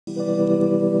Hey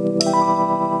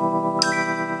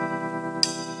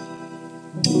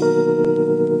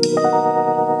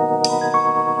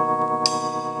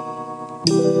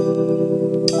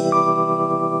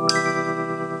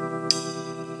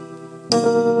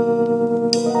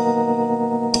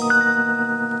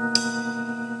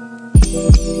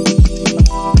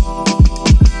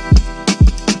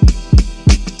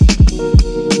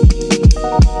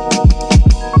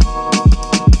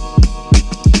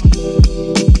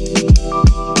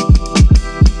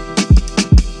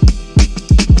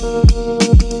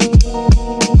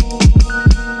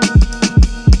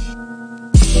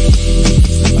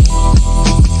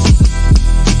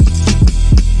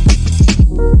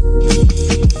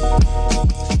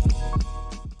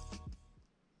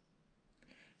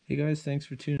guys, thanks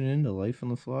for tuning in to Life on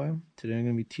the Fly. Today I'm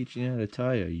going to be teaching you how to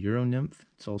tie a Euro nymph.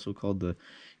 It's also called the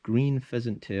green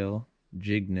pheasant tail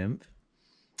jig nymph.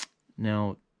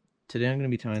 Now, today I'm going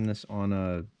to be tying this on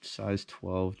a size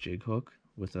 12 jig hook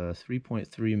with a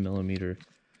 3.3 millimeter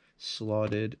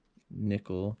slotted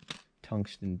nickel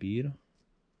tungsten bead.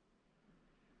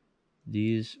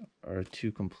 These are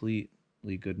two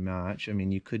completely good match. I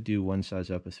mean, you could do one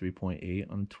size up, a 3.8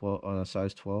 on a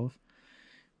size 12,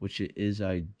 which is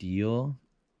ideal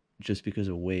just because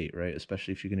of weight, right?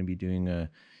 Especially if you're going to be doing a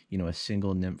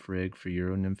single nymph rig for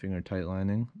Euro nymphing or tight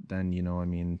lining, then I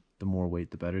mean, the more weight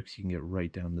the better, because you can get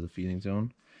right down to the feeding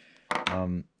zone.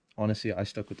 Honestly, I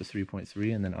stuck with the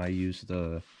 3.3, and then I use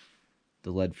the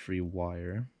lead-free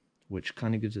wire, which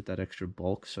kind of gives it that extra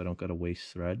bulk, so I don't gotta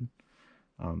waste thread.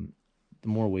 The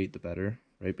more weight the better,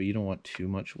 right? But you don't want too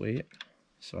much weight.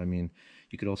 So I mean,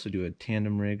 you could also do a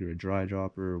tandem rig or a dry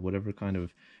dropper or whatever kind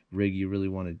of rig you really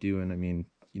want to do. And I mean,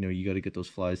 you got to get those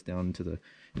flies down into the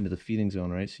feeding zone,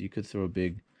 right? So you could throw a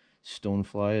big stone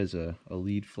fly as a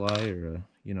lead fly, or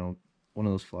one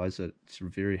of those flies that's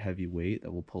very heavy weight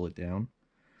that will pull it down.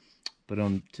 But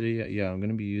today, yeah, I'm going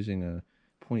to be using a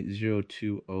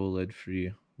 0.020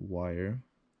 lead-free wire.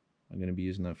 I'm going to be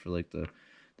using that for like the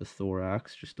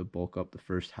thorax, just to bulk up the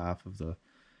first half of the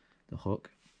hook.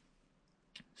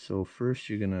 So first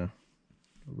you're going to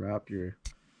wrap your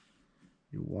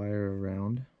wire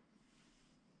around.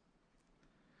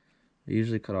 I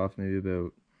usually cut off maybe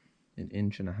about 1.5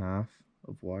 inches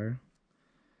of wire,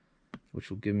 which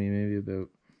will give me maybe about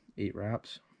 8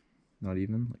 wraps, not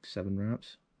even, like 7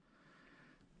 wraps.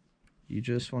 You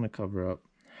just want to cover up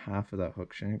half of that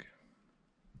hook shank.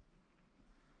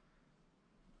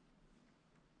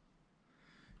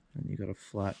 And you got to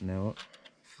flatten out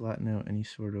any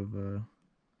sort of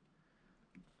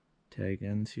tag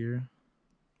ends here,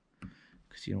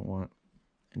 because you don't want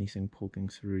anything poking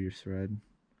through your thread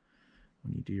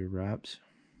when you do your wraps.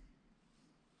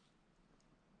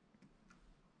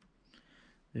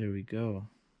 There we go.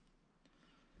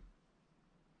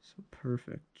 So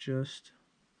perfect, just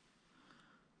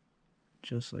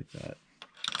like that.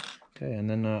 Okay, and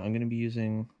then I'm going to be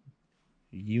using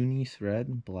uni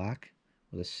thread black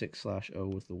with a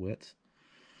 6/0 with the width.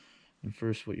 And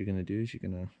first what you're going to do is you're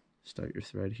going to start your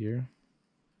thread here,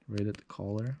 right at the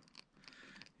collar.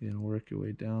 You're going to work your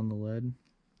way down the lead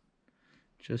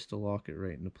just to lock it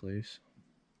right into place.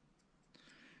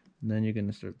 And then you're going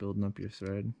to start building up your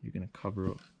thread. You're going to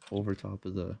cover over top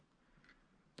of the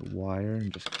wire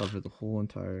and just cover the whole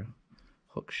entire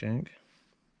hook shank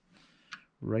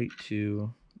right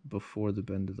to before the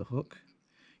bend of the hook.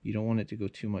 You don't want it to go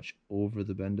too much over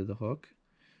the bend of the hook,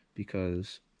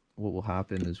 because what will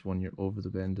happen is when you're over the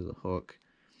bend of the hook,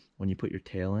 when you put your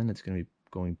tail in, it's going to be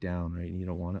going down, right? And you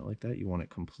don't want it like that. You want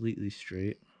it completely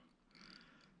straight.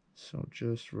 So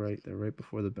just right there, right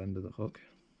before the bend of the hook.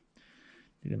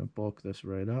 You're going to bulk this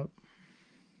right up.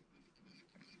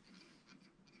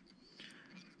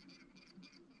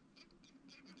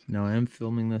 Now I am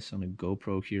filming this on a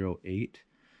GoPro Hero 8,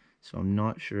 so I'm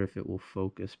not sure if it will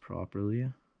focus properly.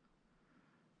 I'm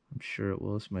sure it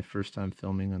will. It's my first time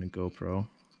filming on a GoPro.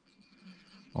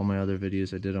 All my other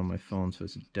videos I did on my phone, so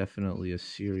it's definitely a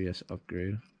serious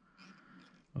upgrade.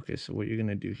 Okay, so what you're going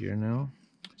to do here now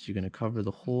is you're going to cover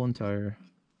the whole entire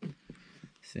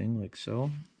thing like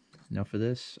so. Now for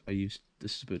this, this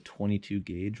is about 22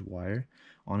 gauge wire.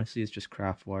 Honestly, it's just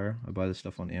craft wire. I buy this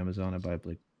stuff on Amazon. I buy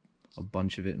like a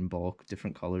bunch of it in bulk,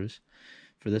 different colors.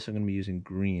 For this, I'm going to be using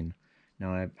green.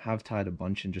 Now I have tied a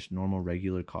bunch in just normal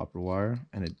regular copper wire,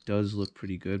 and it does look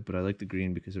pretty good, but I like the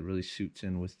green because it really suits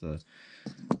in with the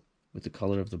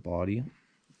color of the body,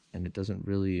 and it doesn't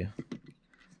really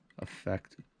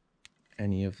affect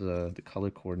any of the color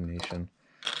coordination.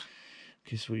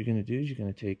 Okay, so what you're going to do is you're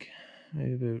going to take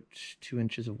maybe about 2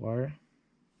 inches of wire,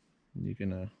 and you're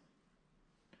going to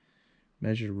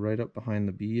Measure right up behind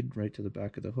the bead, right to the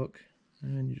back of the hook,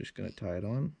 and you're just going to tie it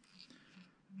on.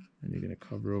 And you're going to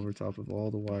cover over top of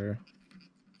all the wire.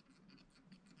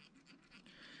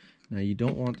 Now you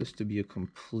don't want this to be a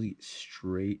complete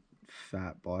straight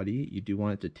fat body. You do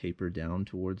want it to taper down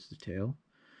towards the tail.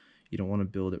 You don't want to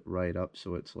build it right up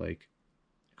so it's like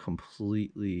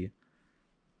completely,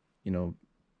 you know,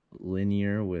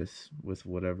 linear with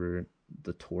whatever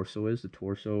the torso is. The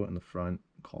torso and the front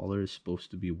collar is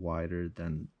supposed to be wider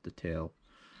than the tail,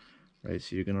 right?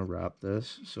 So you're going to wrap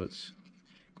this so it's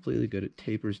completely good. It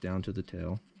tapers down to the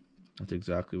tail. That's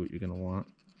exactly what you're going to want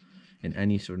in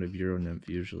any sort of Euro nymph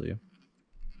usually.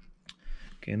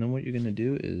 Okay, and then what you're going to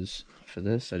do is, for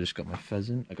this, I just got my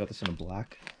pheasant. I got this in a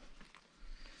black.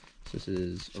 So this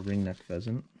is a ringneck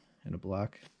pheasant in a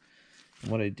black.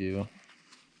 And what I do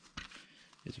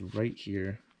is right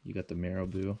here, you got the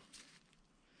marabou.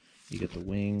 You get the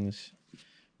wings.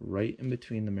 Right in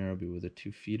between the marabou where the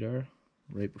 2 feet are,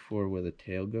 right before where the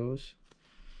tail goes,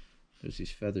 there's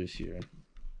these feathers here.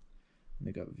 And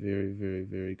they got very, very,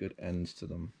 very good ends to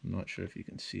them. I'm not sure if you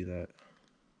can see that.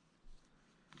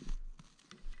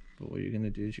 But what you're going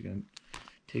to do is you're going to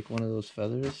take one of those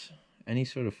feathers, any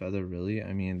sort of feather really.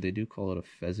 I mean, they do call it a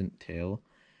pheasant tail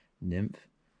nymph.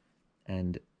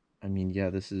 And I mean, yeah,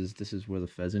 this is where the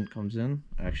pheasant comes in.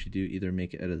 I actually do either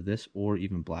make it out of this or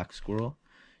even black squirrel.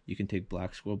 You can take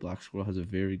black squirrel. Black squirrel has a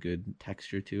very good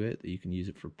texture to it that you can use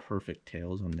it for perfect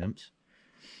tails on nymphs.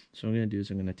 So what I'm going to do is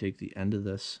I'm going to take the end of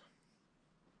this,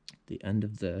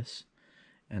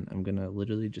 and I'm going to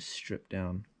literally just strip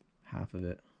down half of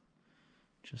it,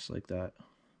 just like that.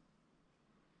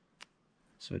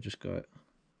 So I just got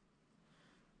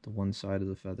the one side of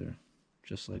the feather,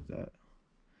 just like that,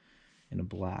 in a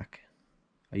black.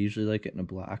 I usually like it in a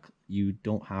black. You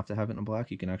don't have to have it in a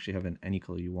black. You can actually have it in any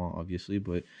color you want, obviously,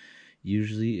 but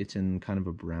usually it's in kind of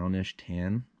a brownish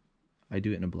tan. I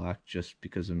do it in a black just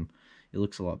because it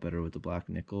looks a lot better with the black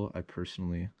nickel, I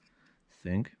personally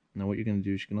think. Now what you're going to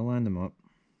do is you're going to line them up.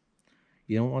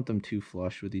 You don't want them too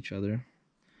flush with each other.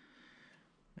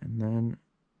 And then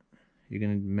you're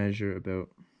going to measure about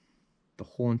the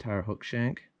whole entire hook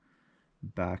shank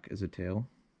back as a tail.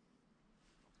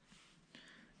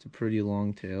 It's a pretty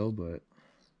long tail, but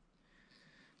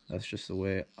that's just the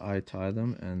way I tie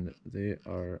them, and they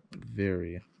are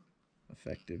very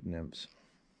effective nymphs.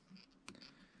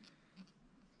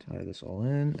 Tie this all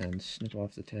in and snip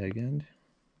off the tag end.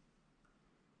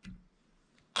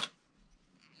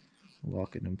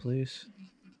 Lock it in place.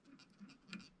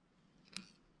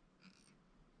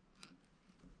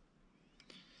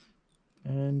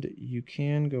 And you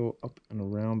can go up and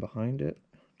around behind it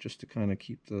just to kind of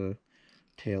keep the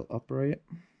tail upright.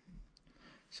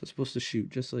 So it's supposed to shoot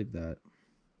just like that.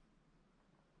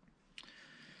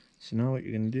 So now what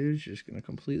you're going to do is you're just going to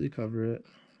completely cover it,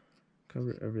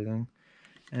 cover everything.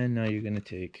 And now you're going to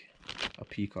take a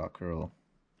peacock herl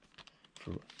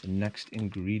for the next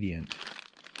ingredient.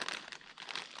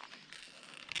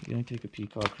 You're going to take a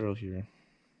peacock herl here.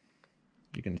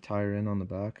 You're going to tie her in on the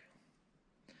back.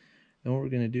 Then what we're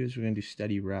going to do is we're going to do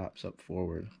steady wraps up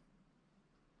forward.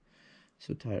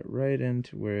 So tie it right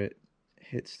into where it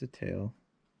hits the tail.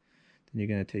 Then you're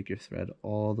going to take your thread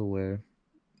all the way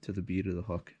to the bead of the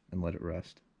hook and let it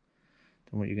rest.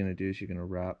 Then what you're going to do is you're going to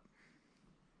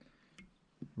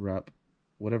wrap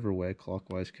whatever way,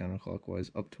 clockwise,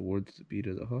 counterclockwise, up towards the bead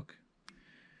of the hook.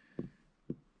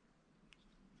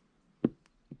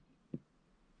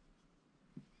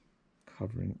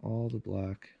 Covering all the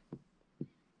black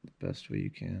the best way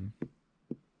you can.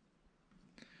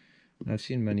 And I've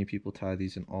seen many people tie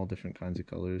these in all different kinds of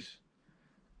colors.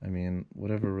 I mean,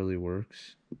 whatever really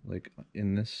works. Like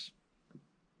in this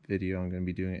video, I'm going to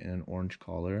be doing it in an orange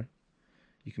collar.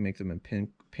 You can make them in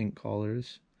pink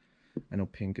collars. I know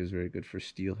pink is very good for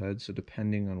steelhead, so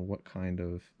depending on what kind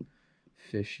of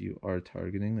fish you are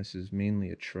targeting, this is mainly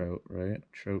a trout, right?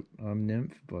 Trout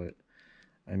nymph, but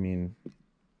I mean,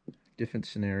 different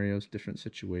scenarios, different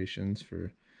situations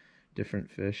for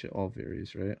different fish, it all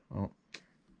varies, right? Oh,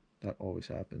 that always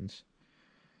happens.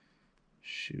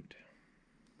 Shoot.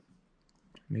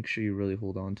 Make sure you really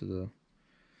hold on to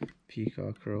the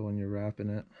peacock herl when you're wrapping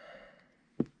it.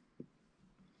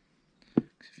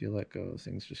 Because if you let go, the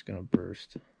thing's just going to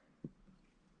burst.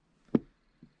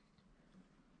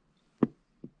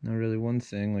 Now really one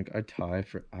thing, like I tie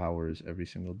for hours every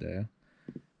single day.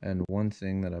 And one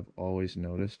thing that I've always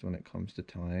noticed when it comes to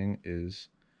tying is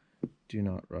do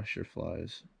not rush your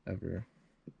flies, ever.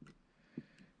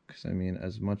 Because I mean,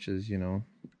 as much as, you know,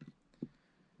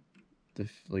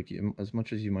 as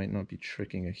much as you might not be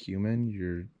tricking a human,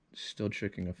 you're still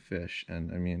tricking a fish.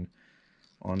 And I mean,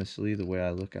 honestly, the way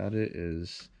I look at it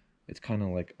is, it's kind of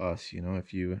like us, you know,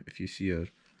 if you see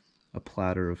a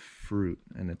platter of fruit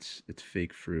and it's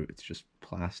fake fruit, it's just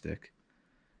plastic,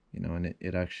 you know, and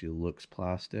it actually looks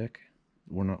plastic,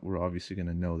 we're obviously going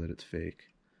to know that it's fake,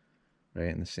 right?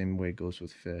 And the same way goes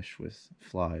with fish, with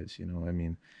flies, you know. I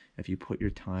mean, if you put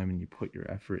your time and you put your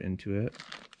effort into it,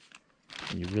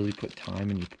 and you really put time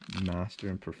and you master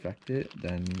and perfect it,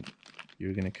 then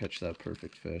you're going to catch that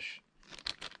perfect fish.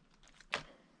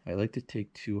 I like to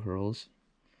take 2 herls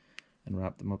and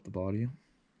wrap them up the body.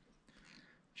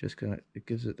 Just it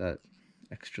gives it that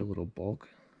extra little bulk.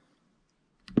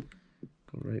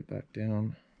 Go right back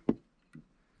down, and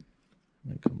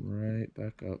then come right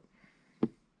back up.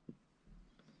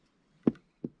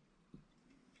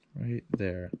 Right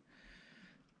there.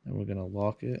 Then we're gonna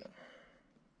lock it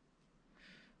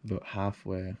about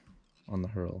halfway on the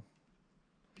herl,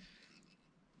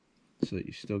 so that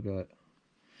you still got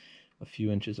a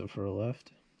few inches of herl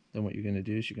left. Then what you're gonna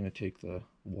do is you're gonna take the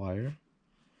wire.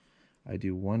 I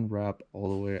do 1 wrap all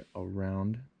the way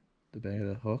around the back of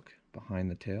the hook behind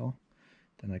the tail.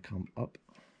 Then I come up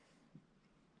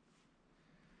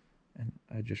and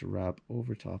I just wrap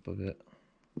over top of it.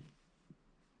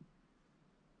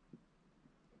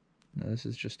 Now this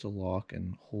is just to lock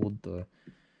and hold the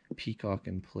peacock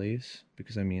in place,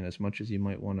 because I mean, as much as you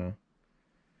might want to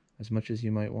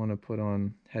put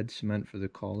on head cement for the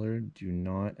collar, do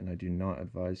not, and I do not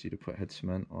advise you to put head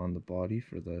cement on the body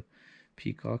for the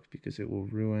peacock, because it will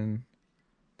ruin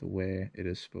the way it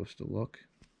is supposed to look.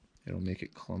 It'll make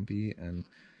it clumpy, and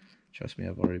trust me,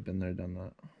 I've already been there, done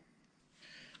that.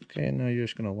 Okay, and now you're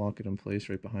just going to lock it in place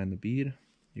right behind the bead.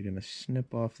 You're going to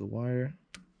snip off the wire.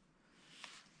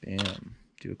 Bam.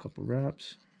 Do a couple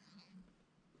wraps.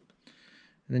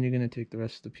 And then you're going to take the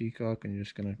rest of the peacock and you're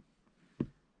just going to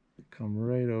come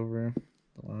right over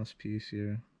the last piece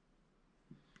here.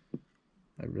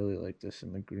 I really like this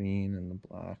in the green and the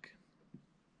black.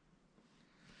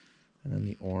 And then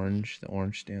the orange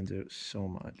stands out so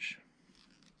much.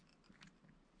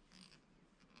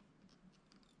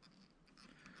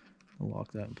 I'll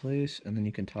lock that in place, and then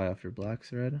you can tie off your black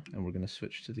thread, and we're going to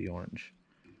switch to the orange.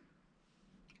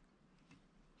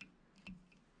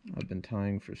 I've been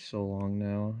tying for so long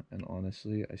now, and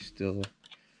honestly, I still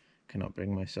cannot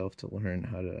bring myself to learn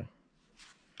how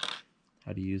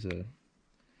to use a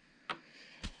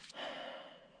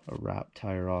wrap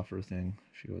tire offer thing.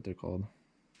 I forget what they're called.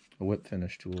 A whip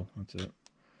finish tool, that's it.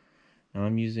 Now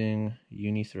I'm using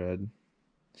Unithread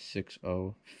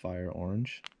 6.0 Fire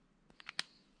Orange.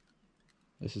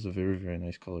 This is a very, very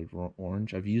nice colored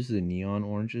orange. I've used the neon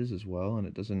oranges as well, and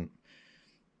it doesn't,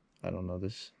 I don't know,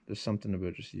 there's something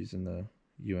about just using the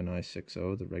UNI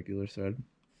 6.0, the regular thread.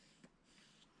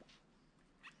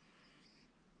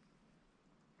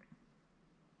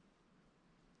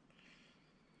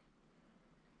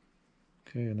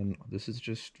 Okay, and then this is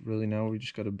just really, now we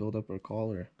just got to build up our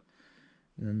collar,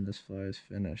 and then this fly is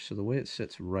finished. So the way it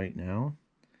sits right now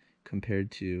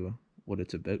compared to what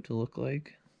it's about to look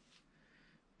like,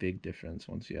 big difference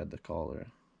once you add the collar.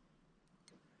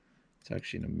 It's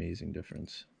actually an amazing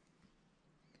difference.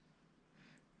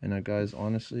 And now guys,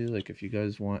 honestly, like if you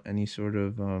guys want any sort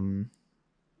of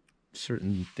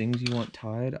certain things you want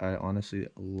tied, I honestly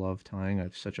love tying. I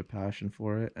have such a passion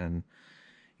for it, and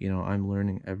you know, I'm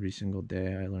learning every single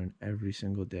day. I learn every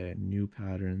single day new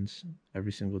patterns.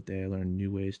 Every single day I learn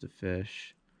new ways to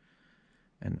fish.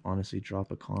 And honestly,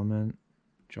 drop a comment,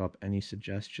 drop any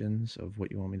suggestions of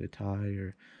what you want me to tie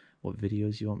or what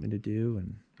videos you want me to do,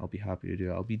 and I'll be happy to do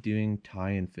it. I'll be doing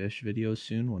tie and fish videos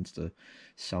soon once the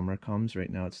summer comes. Right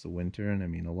now it's the winter, and I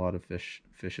mean, a lot of fish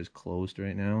is closed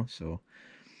right now, so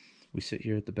we sit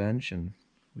here at the bench and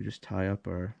we just tie up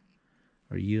our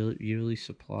yearly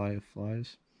supply of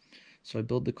flies. So I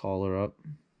build the collar up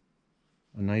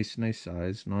a nice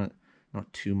size, not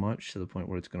too much to the point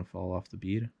where it's going to fall off the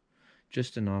bead,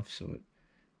 just enough so it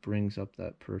brings up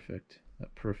that perfect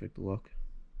look.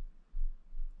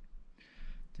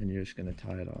 Then you're just going to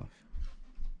tie it off.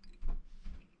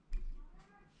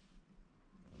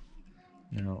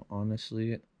 Now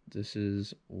honestly, this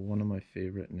is one of my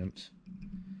favorite nymphs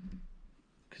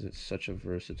because it's such a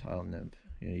versatile nymph.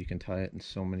 You know, you can tie it in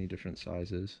so many different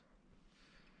sizes,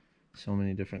 so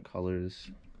many different colors,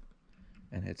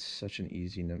 and it's such an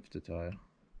easy nymph to tie.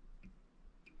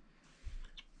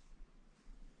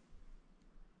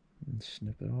 And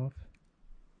snip it off.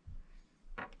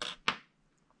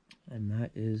 And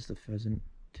that is the pheasant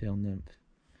tail nymph.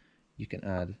 You can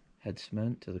add head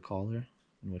cement to the collar,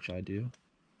 in which I do.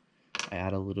 I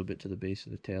add a little bit to the base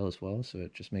of the tail as well, so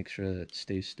it just makes sure that it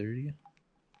stays sturdy.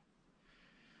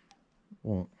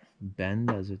 Won't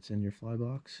bend as it's in your fly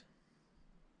box.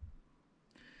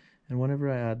 And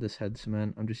whenever I add this head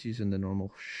cement, I'm just using the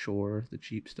normal Shore, the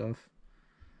cheap stuff.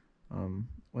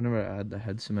 Whenever I add the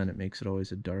head cement, it makes it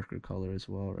always a darker color as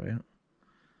well, right?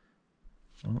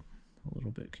 Oh, a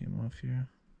little bit came off here.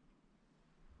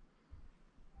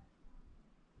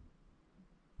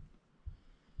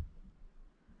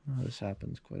 Oh, this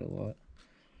happens quite a lot.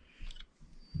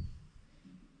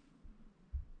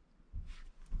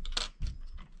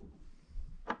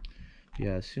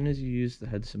 Yeah, as soon as you use the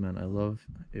head cement, I love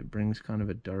it. Brings kind of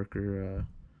a darker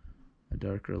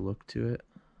look to it.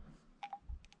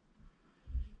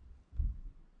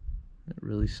 It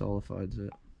really solidifies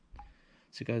it.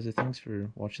 So guys, thanks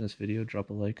for watching this video. Drop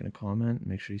a like and a comment.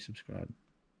 Make sure you subscribe.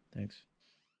 Thanks.